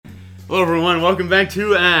Hello everyone, welcome back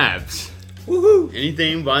to Abs. Woohoo!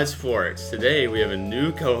 Anything but sports. Today we have a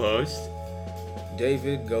new co-host,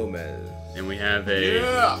 David Gomez. and we have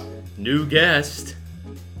a new guest,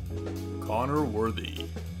 Connor Worthy.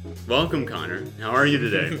 Welcome Connor. How are you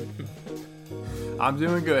today? I'm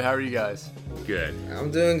doing good. How are you guys? Good.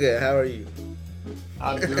 I'm doing good. How are you?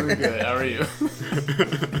 I'm doing good. How are you?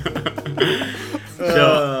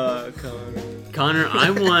 So, Connor. Connor, I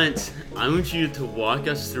want you to walk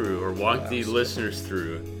us through, or walk the listeners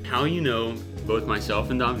through, how you know both myself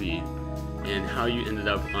and David, and how you ended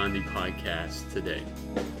up on the podcast today.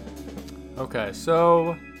 Okay,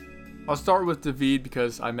 so I'll start with David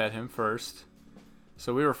because I met him first.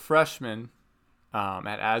 So we were freshmen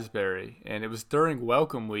at Asbury, and it was during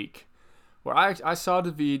Welcome Week where I saw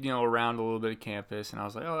David, around a little bit of campus, and I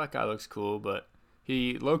was like, oh, that guy looks cool, but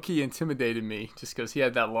he low-key intimidated me just because he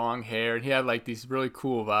had that long hair, and he had, like, these really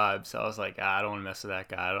cool vibes. So I was like, I don't want to mess with that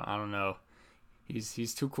guy. I don't know.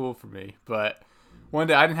 He's too cool for me. But one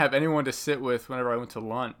day I didn't have anyone to sit with whenever I went to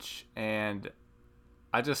lunch, and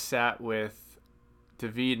I just sat with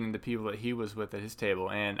David and the people that he was with at his table.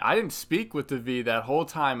 And I didn't speak with David that whole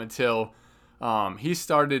time until he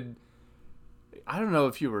started. I don't know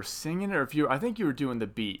if you were singing or I think you were doing the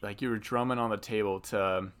beat. Like you were drumming on the table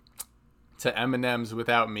to Eminem's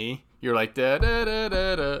Without Me. You're like, da da da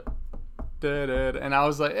da da da da, and I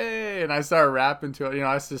was like, hey, and I started rapping to it.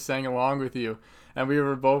 I just sang along with you, and we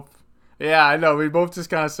were both, yeah, I know, we both just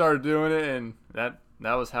kind of started doing it, and that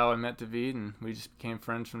was how I met David, and we just became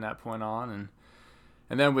friends from that point on,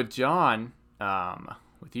 and then with John,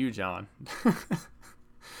 with you, John,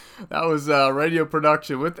 that was radio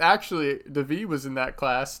production. With actually, David was in that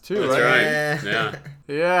class too, That's right? Yeah.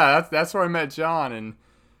 Yeah, that's where I met John, and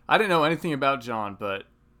I didn't know anything about John, but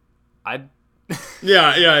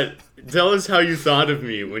Yeah. Tell us how you thought of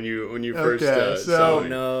me when you first saw me.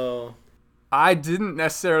 No. I didn't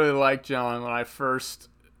necessarily like John when I first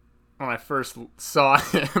saw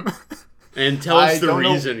him. And tell us I the don't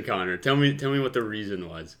know. reason, Connor. Tell me what the reason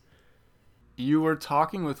was. You were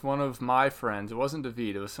talking with one of my friends. It wasn't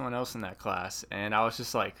David. It was someone else in that class, and I was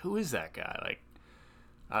just like, "Who is that guy?" Like,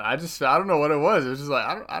 I don't know what it was. It was just like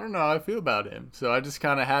I don't know how I feel about him. So I just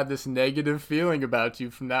kind of had this negative feeling about you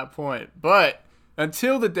from that point. But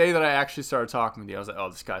until the day that I actually started talking with you, I was like, "Oh,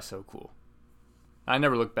 this guy's so cool." I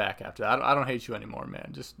never looked back after that. I don't hate you anymore, man.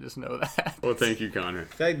 Just know that. Well, thank you, Connor. I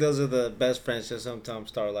feel like those are the best friendships sometimes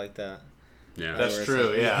start like that. Yeah. That's Where it's true,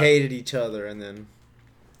 like we yeah. hated each other and then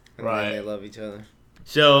Right. they love each other.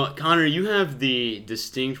 So, Connor, you have the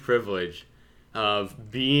distinct privilege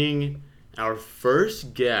of being our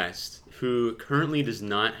first guest who currently does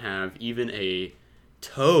not have even a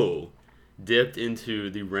toe dipped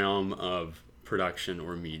into the realm of production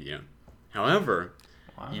or media. However,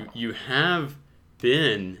 Wow. you have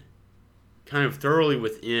been kind of thoroughly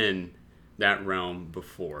within that realm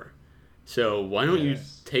before. So why don't you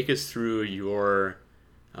take us through your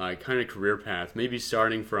kind of career path, maybe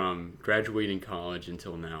starting from graduating college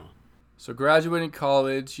until now? So graduating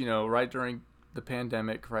college, right during the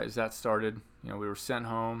pandemic, right as that started, we were sent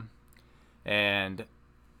home, and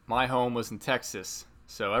my home was in Texas.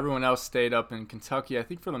 So everyone else stayed up in Kentucky. I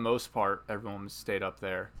think for the most part, everyone stayed up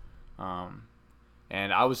there.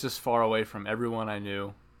 And I was just far away from everyone I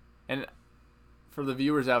knew. And for the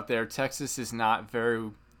viewers out there, Texas is not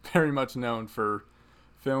very, very much known for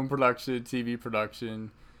film production, TV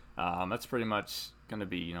production. That's pretty much going to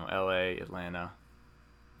be, LA, Atlanta,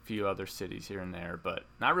 a few other cities here and there, but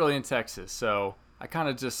not really in Texas. So I kind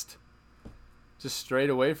of just strayed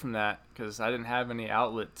away from that because I didn't have any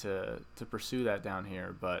outlet to pursue that down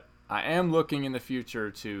here. But I am looking in the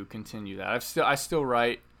future to continue that. I still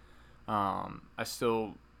write. I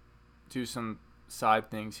still do some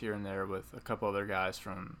side things here and there with a couple other guys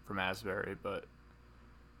from Asbury, but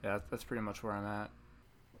yeah, that's pretty much where I'm at.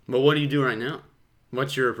 But what do you do right now?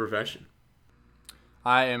 What's your profession?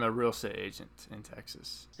 I am a real estate agent in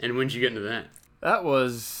Texas. And when did you get into that? That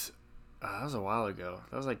was a while ago.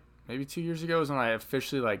 That was like maybe 2 years ago was when I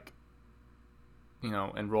officially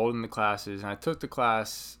enrolled in the classes, and I took the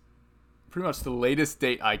class pretty much the latest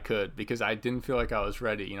date I could because I didn't feel like I was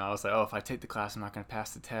ready. I was like, oh, if I take the class, I'm not going to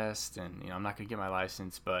pass the test, and I'm not going to get my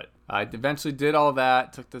license. But I eventually did all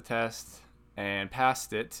that, took the test, and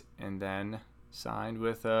passed it, and then signed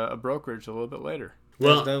with a brokerage a little bit later.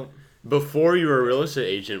 Well, before you were a real estate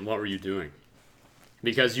agent, what were you doing?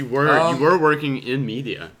 Because you were working in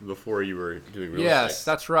media before you were doing real estate. Yes,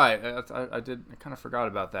 that's right. I kind of forgot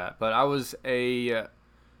about that. But I was a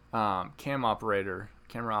camera operator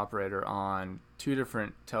on 2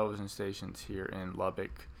 different television stations here in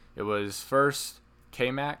Lubbock. It was first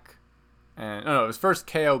KMAC, And no, it was first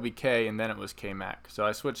KLBK and then it was KMAC. So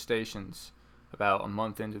I switched stations about a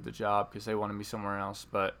month into the job because they wanted me somewhere else.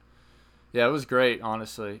 But yeah, it was great,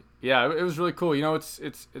 honestly. Yeah, it was really cool. You know,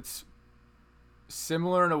 it's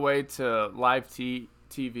similar in a way to live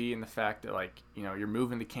TV in the fact that, like, you know, you're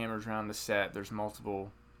moving the cameras around the set. There's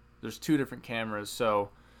two different cameras, so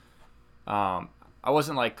I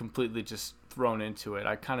wasn't like completely just thrown into it.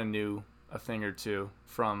 I kind of knew a thing or two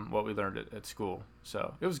from what we learned at school.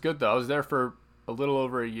 So it was good though. I was there for a little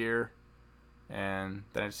over a year, and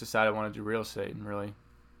then I just decided I wanted to do real estate and really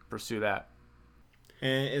pursue that.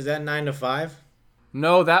 And is that 9 to 5?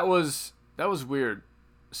 No, that was weird.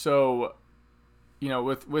 So, you know,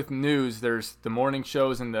 with news, there's the morning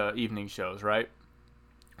shows and the evening shows, right?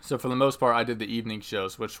 So for the most part, I did the evening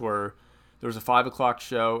shows, which were, there was a 5 o'clock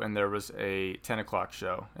show and there was a 10 o'clock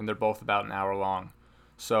show, and they're both about an hour long.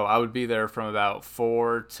 So I would be there from about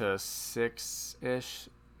 4 to 6-ish,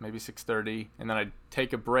 maybe 6:30, and then I'd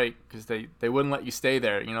take a break because they wouldn't let you stay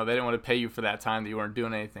there. You know, they didn't want to pay you for that time that you weren't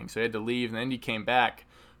doing anything. So you had to leave, and then you came back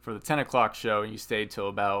for the 10 o'clock show, and you stayed till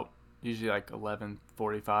about usually like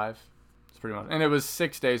 11:45. It's pretty much, and it was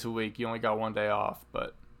 6 days a week. You only got one day off,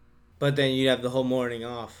 but then you'd have the whole morning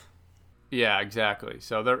off. yeah, exactly.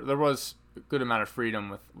 So there was a good amount of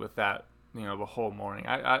freedom with that. You know, the whole morning.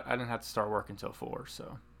 I didn't have to start work until 4.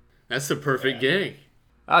 So That's the perfect gig.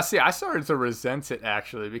 see, I started to resent it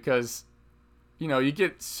actually because, you know, you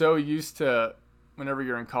get so used to whenever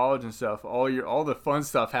you're in college and stuff, all the fun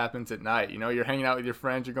stuff happens at night. You know, you're hanging out with your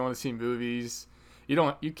friends, you're going to see movies.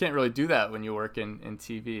 You can't really do that when you work in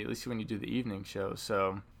TV, at least when you do the evening show.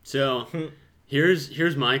 So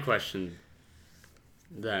here's my question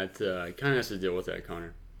that kind of has to deal with that,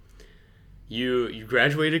 Connor. You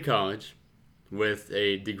graduated college with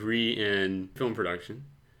a degree in film production.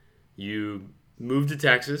 You moved to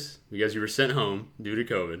Texas because you were sent home due to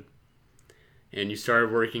COVID, and you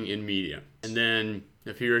started working in media. And then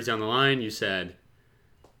a few years down the line, you said,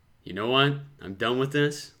 you know what? I'm done with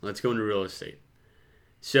this. Let's go into real estate.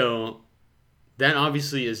 So that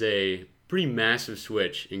obviously is a pretty massive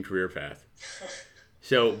switch in career path.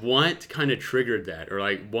 So what kind of triggered that? Or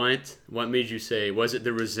like what made you say, was it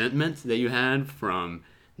the resentment that you had from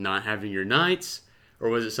not having your nights? Or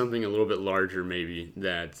was it something a little bit larger maybe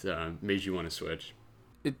that made you want to switch?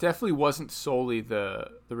 it definitely wasn't solely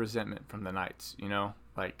the resentment from the nights, you know?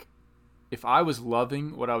 Like, if I was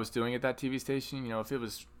loving what I was doing at that TV station, you know, if it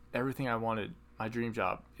was everything I wanted, my dream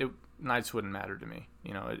job, nights wouldn't matter to me.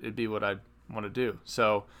 You know, it'd be what I'd want to do.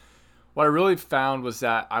 So what I really found was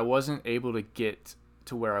that I wasn't able to get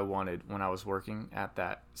to where I wanted when I was working at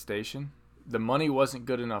that station. The money wasn't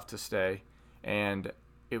good enough to stay, and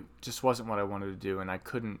it just wasn't what I wanted to do, and I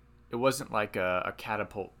couldn't. It wasn't like a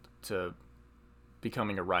catapult to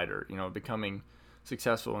becoming a writer, you know, becoming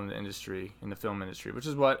successful in the industry, in the film industry, which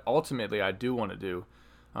is what ultimately I do want to do.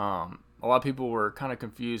 A lot of people were kind of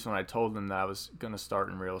confused when I told them that I was going to start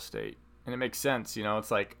in real estate, and it makes sense, you know.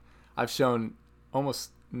 It's like I've shown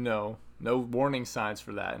almost no warning signs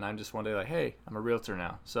for that, and I'm just one day like, hey, I'm a realtor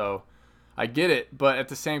now. So I get it, but at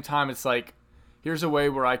the same time, it's like, here's a way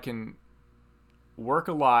where I can work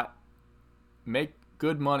a lot, make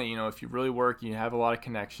good money. You know, if you really work, you have a lot of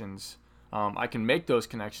connections. I can make those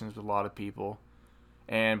connections with a lot of people,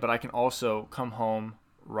 but I can also come home,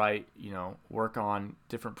 write, you know, work on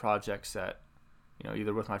different projects that, you know,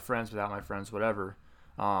 either with my friends, without my friends, whatever.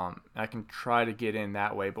 I can try to get in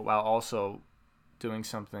that way, but while also doing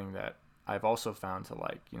something that I've also found to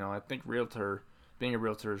like. You know, I think being a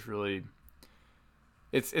realtor is really,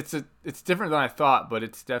 it's different than I thought, but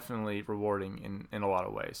it's definitely rewarding in a lot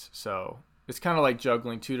of ways. So it's kind of like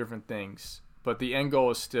juggling two different things, but the end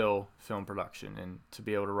goal is still film production and to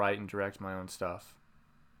be able to write and direct my own stuff.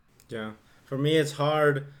 Yeah. For me, it's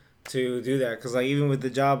hard to do that because, like, even with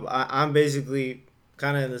the job, I'm basically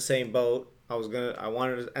kind of in the same boat. I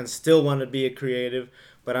wanted to, and still want to be a creative,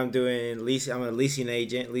 but I'm doing leasing. I'm a leasing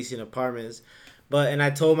agent, leasing apartments. And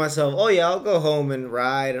I told myself, oh yeah, I'll go home and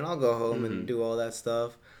ride, and I'll go home and do all that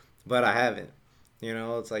stuff, but I haven't. You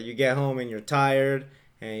know, it's like you get home and you're tired,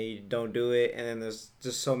 and you don't do it, and then there's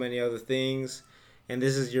just so many other things, and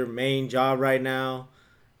this is your main job right now,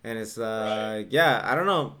 and it's yeah, I don't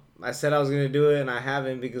know. I said I was gonna do it, and I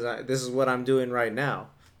haven't because this is what I'm doing right now.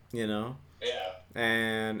 You know. Yeah.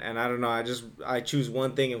 And I don't know. I choose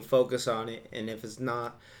one thing and focus on it. And if it's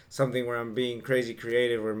not something where I'm being crazy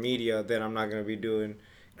creative or media, then I'm not gonna be doing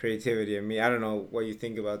creativity. I don't know what you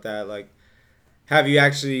think about that. Like, have you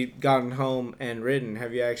actually gotten home and written?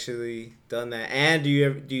 Have you actually done that? And do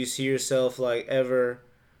you see yourself like ever?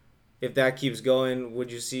 If that keeps going,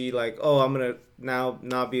 would you see like, oh, I'm gonna now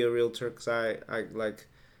not be a realtor because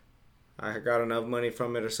I got enough money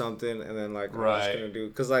from it or something, and then like I'm just Right. gonna do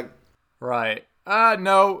because like Right.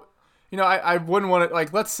 No. I wouldn't want to,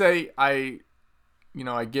 like, let's say I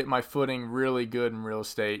get my footing really good in real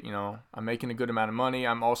estate. I'm making a good amount of money.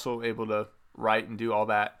 I'm also able to write and do all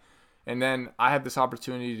that. And then I have this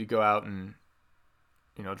opportunity to go out and,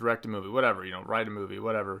 direct a movie, whatever, write a movie,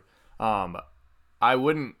 whatever. I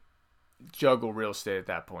wouldn't juggle real estate at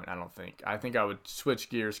that point, I don't think. I think I would switch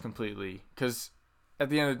gears completely because at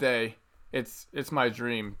the end of the day, it's my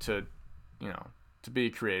dream to be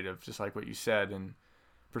creative, just like what you said, and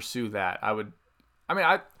pursue that.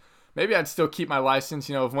 Maybe I'd still keep my license,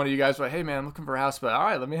 if one of you guys were like, hey man, I'm looking for a house, but all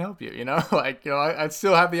right, let me help you, I'd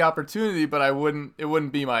still have the opportunity, but it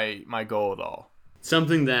wouldn't be my goal at all.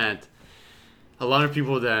 Something that a lot of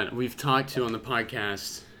people that we've talked to on the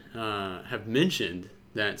podcast have mentioned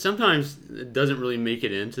that sometimes it doesn't really make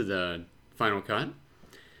it into the final cut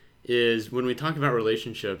is when we talk about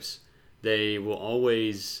relationships, they will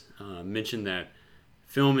always mention that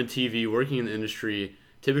film and TV, working in the industry,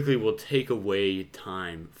 typically will take away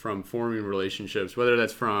time from forming relationships, whether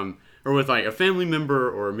that's from or with like a family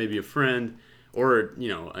member or maybe a friend or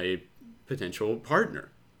a potential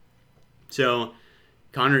partner. So,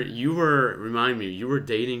 Connor, you were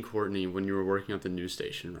dating Courtney when you were working at the news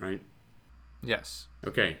station, right? Yes.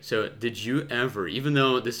 Okay, so did you ever, even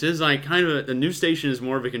though this is like kind of the news station is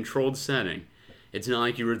more of a controlled setting, it's not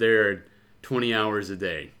like you were there 20 hours a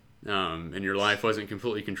day, and your life wasn't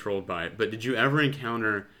completely controlled by it, but did you ever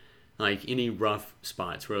encounter like any rough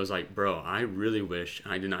spots where it was like, bro, I really wish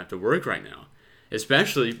I did not have to work right now,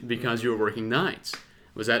 especially because you were working nights?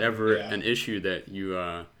 Was that ever an issue that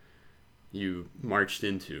you marched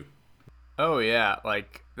into? Oh yeah,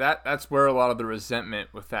 like that's where a lot of the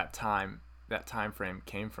resentment with that time frame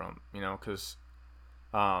came from, because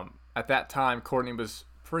at that time Courtney was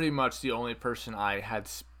pretty much the only person I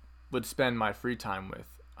would spend my free time with.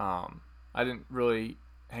 I didn't really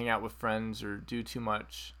hang out with friends or do too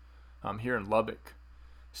much here in Lubbock.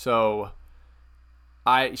 So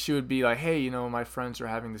she would be like, hey, my friends are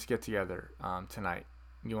having this get together tonight.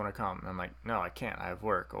 You want to come? And I'm like, no, I can't. I have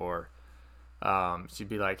work. Or she'd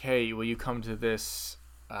be like, hey, will you come to this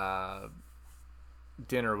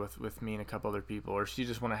dinner with me and a couple other people? Or she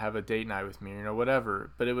just want to have a date night with me, whatever.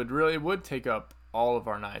 But it would take up all of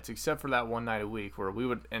our nights except for that one night a week where we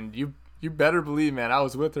would, and you better believe, man, I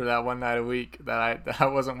was with her that one night a week that I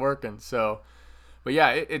wasn't working. So, but yeah,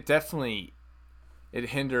 it definitely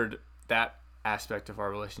hindered that aspect of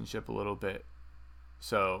our relationship a little bit.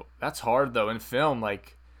 So that's hard though in film.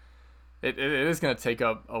 Like it is going to take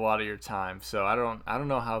up a lot of your time. So I don't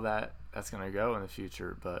know how that's going to go in the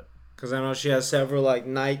future, but because I know she has several like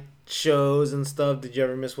night shows and stuff. Did you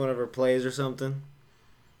ever miss one of her plays or something?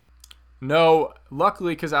 No,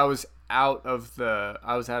 luckily because I was out of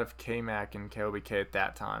KMAC and KOBK at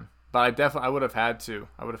that time. But I would have had to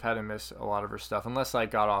miss a lot of her stuff unless I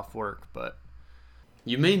got off work. But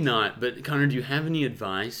You may not, but Connor, do you have any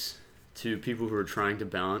advice to people who are trying to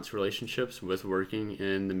balance relationships with working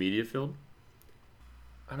in the media field?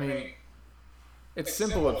 I mean, it's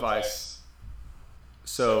simple advice.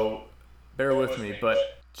 So bear with me, but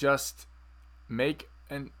just make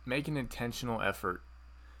an intentional effort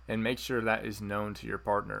and make sure that is known to your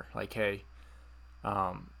partner. Like, hey,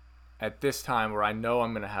 at this time where I know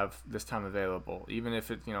I'm going to have this time available, even if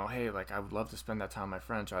it, hey, like I would love to spend that time with my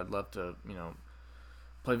friends, or I'd love to,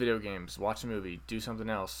 play video games, watch a movie, do something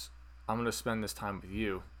else. I'm going to spend this time with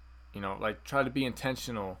you. Like try to be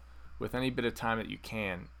intentional with any bit of time that you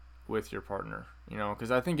can with your partner,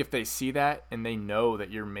 because I think if they see that and they know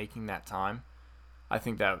that you're making that time, I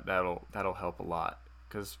think that'll help a lot.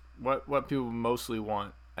 Because what people mostly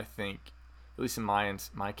want, I think, at least in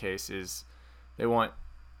my case, is they want,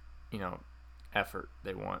 effort.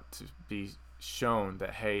 They want to be shown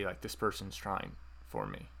that, hey, like this person's trying for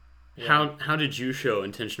me. Yeah. How did you show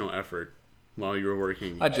intentional effort while you were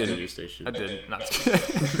working at the news station? I didn't. Not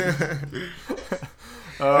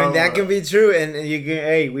I mean, that can be true, and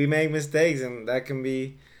we make mistakes, and that can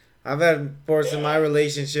be. I've had parts in my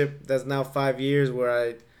relationship that's now 5 years where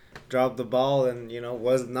I dropped the ball and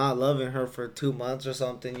was not loving her for 2 months or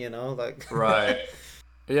something, like. Right.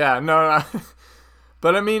 Yeah. No.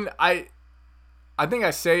 But I mean, I think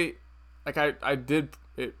I say, like I did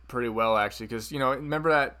it pretty well actually, because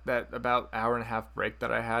remember that about hour and a half break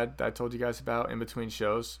that I had that I told you guys about in between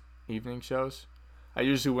shows, evening shows. I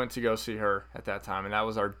usually went to go see her at that time, and that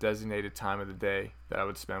was our designated time of the day that I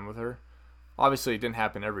would spend with her. Obviously, it didn't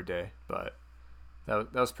happen every day, but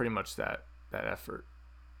that was pretty much that effort.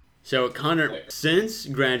 So, Connor, since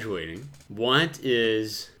graduating, what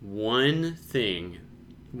is one thing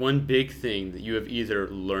one big thing that you have either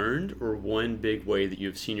learned or one big way that you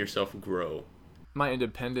have seen yourself grow? My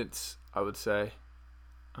independence, I would say.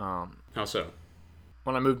 How so?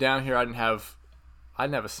 When I moved down here, I didn't have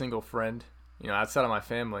a single friend, outside of my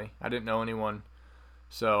family. I didn't know anyone.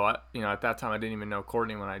 So, at that time, I didn't even know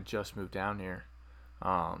Courtney when I just moved down here.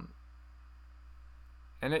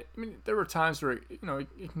 There were times where, it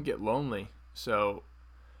can get lonely. So,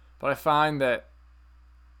 but I find that,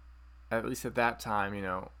 at least at that time,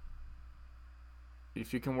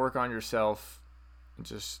 if you can work on yourself and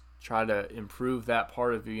just try to improve that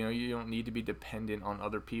part of you, you don't need to be dependent on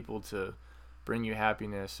other people to bring you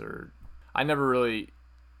happiness. Or I never really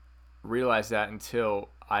realized that until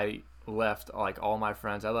I left, like, all my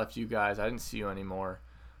friends. I left you guys. I didn't see you anymore.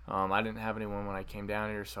 I didn't have anyone when I came down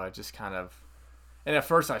here, so I just kind of, and at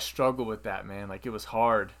first I struggled with that, man. Like, it was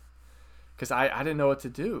hard because I didn't know what to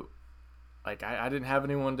do. Like, I didn't have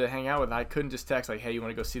anyone to hang out with. I couldn't just text, like, hey, you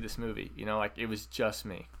want to go see this movie? Like, it was just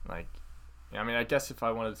me. Like, I guess if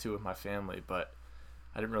I wanted to with my family, but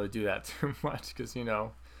I didn't really do that too much because,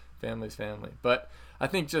 family's family. But I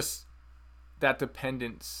think just that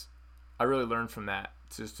dependence, I really learned from that,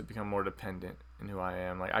 just to become more dependent in who I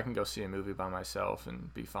am. Like, I can go see a movie by myself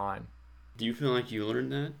and be fine. Do you feel like you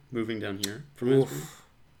learned that moving down here from Asbury?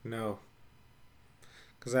 No.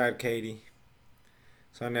 Because I had Katie.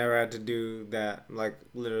 So I never had to do that, like,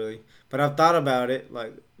 literally. But I've thought about it,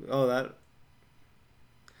 like, I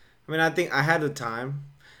think I had the time.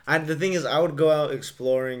 The thing is, I would go out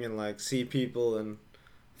exploring and, like, see people and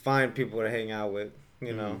find people to hang out with,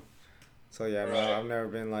 So, yeah, no, I've never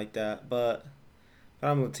been like that. But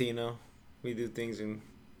I'm Latino. We do things in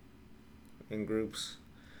groups.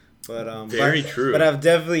 But Very true. But I've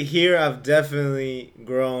definitely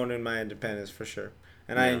grown in my independence for sure.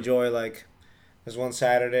 And I enjoy, like, there's one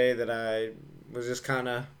Saturday that I was just kind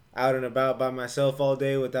of out and about by myself all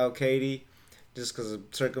day without Katie, just because of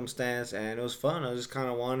circumstance, and it was fun. I was just kind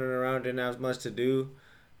of wandering around, didn't have much to do,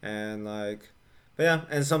 and, like, but yeah.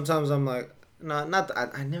 And sometimes I'm like,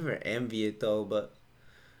 I never envy it though, but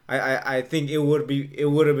I think it would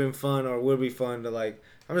have been fun, or would be fun to, like,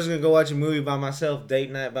 I'm just gonna go watch a movie by myself, date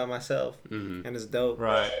night by myself, and it's dope.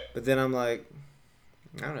 Right. But then I'm like,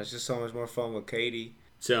 I don't know, it's just so much more fun with Katie.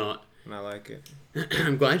 So, and I like it.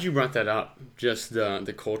 I'm glad you brought that up, just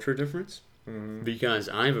the culture difference, because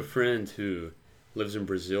I have a friend who lives in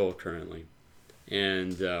Brazil currently,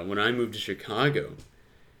 and when I moved to Chicago,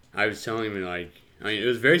 I was telling him, like, it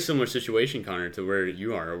was a very similar situation, Connor, to where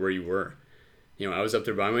you are, or where you were. I was up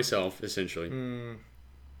there by myself, essentially,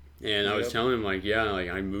 and I was telling him, like,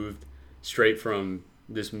 I moved straight from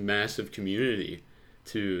this massive community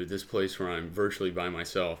to this place where I'm virtually by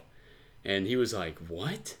myself, and he was like,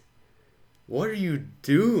 what? What are you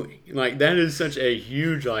doing? Like, that is such a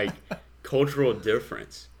huge, like, cultural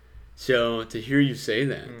difference. So to hear you say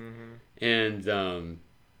that, and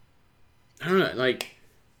I don't know, like,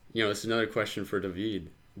 it's another question for David.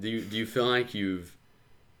 Do you feel like you've,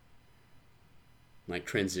 like,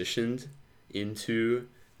 transitioned into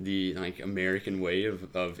the, like, American way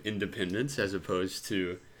of independence, as opposed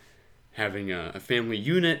to having a family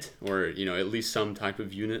unit, or at least some type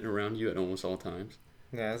of unit around you at almost all times?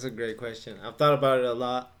 Yeah, that's a great question. I've thought about it a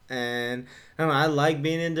lot, and I don't know, I like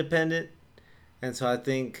being independent, and so I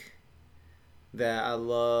think that I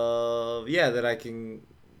love, that I can,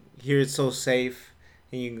 here it's so safe,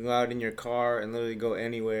 and you can go out in your car and literally go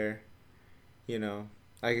anywhere,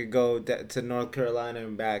 I could go to North Carolina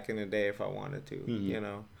and back in a day if I wanted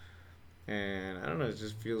to, and I don't know, it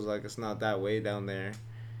just feels like it's not that way down there.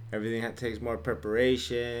 Everything takes more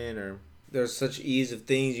preparation, or there's such ease of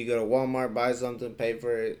things. You go to Walmart, buy something, pay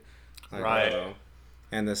for it. Like, right.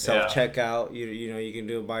 And the self-checkout, you can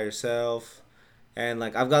do it by yourself. And,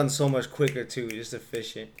 like, I've gotten so much quicker, too, just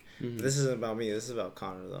efficient. This isn't about me. This is about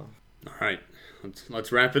Connor, though. All right.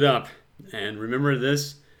 Let's wrap it up. And remember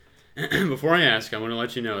this. Before I ask, I want to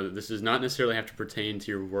let you know that this does not necessarily have to pertain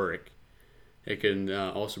to your work. It can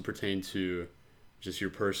also pertain to just your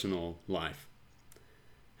personal life.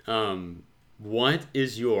 What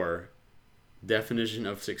is your definition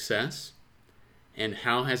of success, and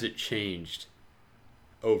how has it changed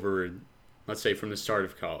over, let's say, from the start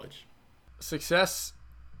of college? Success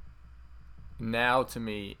now to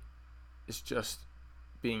me is just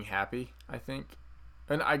being happy, I think.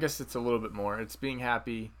 And I guess it's a little bit more. It's being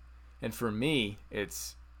happy, and for me,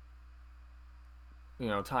 it's,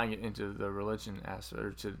 tying it into the religion aspect,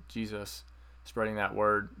 or to Jesus, spreading that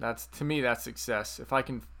word. To me, that's success. If I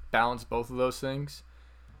can balance both of those things,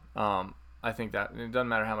 I think that it doesn't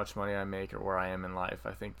matter how much money I make or where I am in life.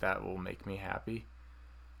 I think that will make me happy.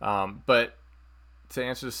 But to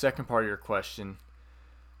answer the second part of your question,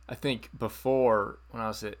 I think before, when I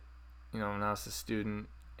was when I was a student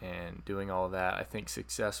and doing all of that, I think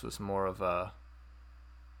success was more of a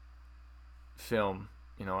film.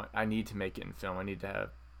 I need to make it in film. I need to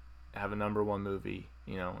have a number one movie,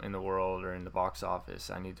 in the world or in the box office.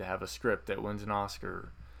 I need to have a script that wins an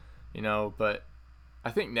Oscar, but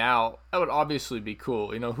I think now that would obviously be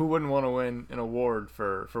cool. Who wouldn't want to win an award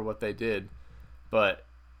for what they did? But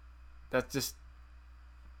it just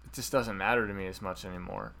doesn't matter to me as much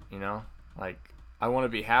anymore, Like, I want to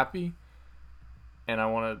be happy, and I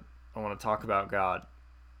want to talk about God.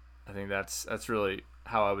 I think that's really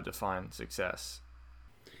how I would define success.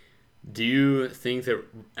 Do you think that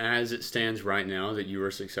as it stands right now that you are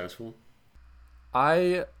successful?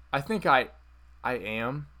 I think I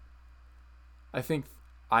am. I think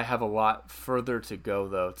I have a lot further to go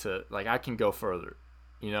though. I can go further.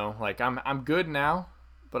 Like I'm good now,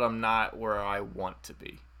 but I'm not where I want to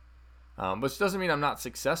be. Which doesn't mean I'm not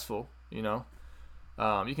successful. You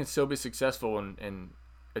can still be successful and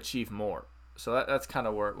achieve more. So that's kind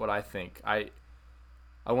of what I think.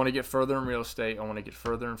 I want to get further in real estate. I want to get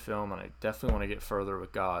further in film, and I definitely want to get further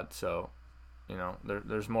with God. So,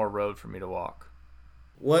 there's more road for me to walk.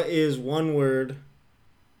 What is one word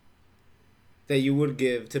that you would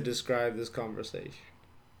give to describe this conversation?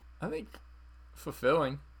 I think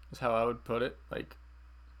fulfilling is how I would put it. Like,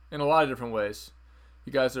 in a lot of different ways.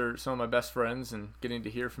 You guys are some of my best friends, and getting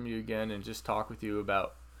to hear from you again and just talk with you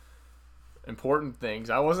about important things.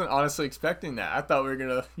 I wasn't honestly expecting that. I thought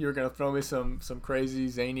you were gonna throw me some crazy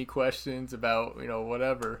zany questions about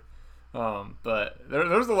whatever. But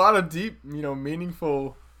there's a lot of deep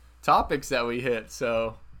meaningful topics that we hit.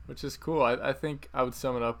 So, which is cool. I think I would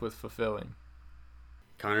sum it up with fulfilling.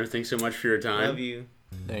 Connor, thanks so much for your time. Love you.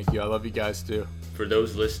 Thank you. I love you guys too. For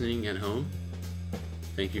those listening at home,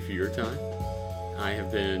 thank you for your time. I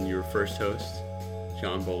have been your first host,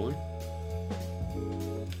 John Bowling.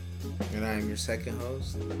 And I am your second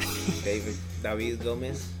host, David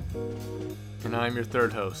Gomez. And I'm your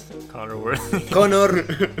third host, Connor Worthy. Connor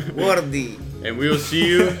Worthy. And we will see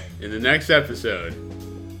you in the next episode.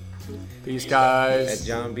 Peace, guys. At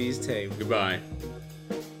John B's table. Goodbye.